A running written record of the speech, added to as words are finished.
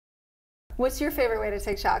What's your favorite way to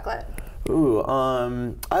take chocolate? Ooh,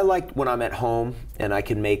 I like when I'm at home and I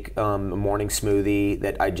can make a morning smoothie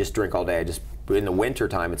that I just drink all day. In the winter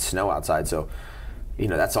time, it's snow outside, so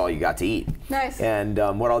that's all you got to eat. Nice. And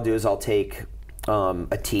what I'll do is I'll take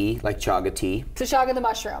a tea, like Chaga tea. So Chaga the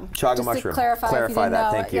mushroom. Chaga just mushroom. To clarify if you didn't that.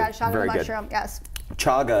 know. Thank you. Yeah, Chaga Very the good. mushroom. Yes.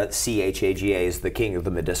 Chaga, C-H-A-G-A, is the king of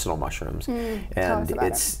the medicinal mushrooms, and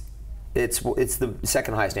it's the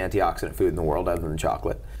second highest antioxidant food in the world, other than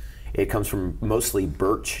chocolate. It comes from mostly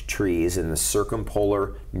birch trees in the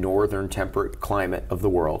circumpolar northern temperate climate of the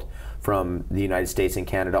world, from the United States and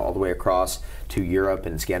Canada all the way across to Europe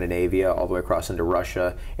and Scandinavia, all the way across into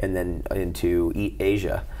Russia, and then into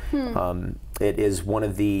Asia. It is one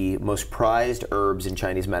of the most prized herbs in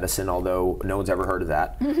Chinese medicine, although no one's ever heard of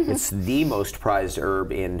that. It's the most prized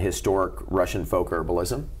herb in historic Russian folk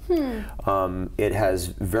herbalism. It has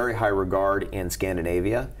very high regard in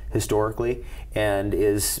Scandinavia historically, and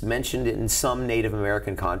is mentioned in some Native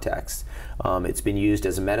American contexts. It's been used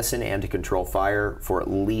as a medicine and to control fire for at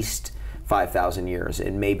least 5,000 years.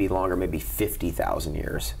 It may be longer, maybe 50,000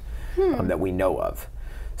 years that we know of.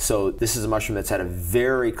 So this is a mushroom that's had a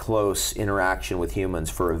very close interaction with humans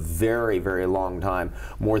for a very, very long time,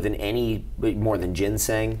 more than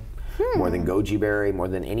ginseng, more than goji berry, more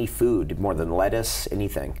than any food, more than lettuce,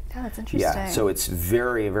 anything. Oh, that's interesting. Yeah, so it's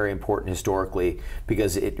very, very important historically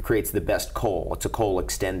because it creates the best coal. It's a coal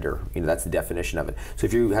extender. That's the definition of it. So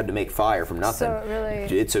if you had to make fire from nothing,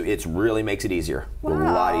 so it really makes it easier. Wow. A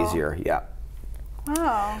lot easier, yeah.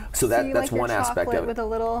 Wow. So that's like one aspect of it. With a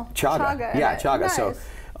little Chaga. in Yeah, it. Chaga. Nice.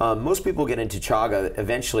 So most people get into Chaga.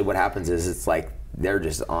 Eventually what happens is it's like they're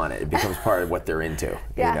just on it. It becomes part of what they're into.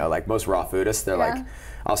 Yeah. Like most raw foodists, they're like,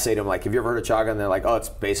 I'll say to them, like, have you ever heard of Chaga? And they're like, oh, it's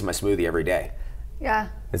base of my smoothie every day. Yeah.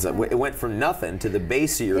 It's like, it went from nothing to the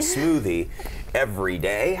base of your smoothie every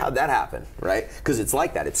day. How'd that happen, right? Because it's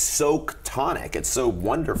like that. It's so tonic. It's so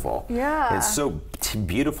wonderful. Yeah. And it's so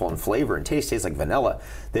beautiful in flavor and taste. Tastes like vanilla.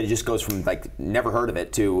 That it just goes from like never heard of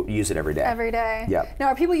it to use it every day. Every day. Yeah. Now,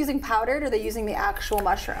 are people using powdered or are they using the actual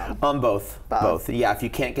mushroom? Both. Both. Yeah. If you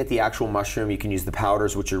can't get the actual mushroom, you can use the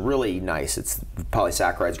powders, which are really nice. It's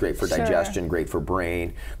polysaccharides, great for digestion, great for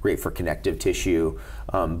brain, great for connective tissue.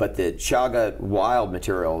 But the Chaga wild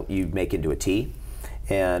material you make into a tea,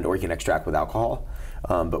 or you can extract with alcohol.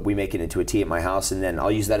 But we make it into a tea at my house, and then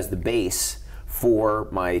I'll use that as the base for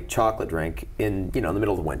my chocolate drink in the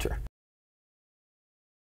middle of the winter.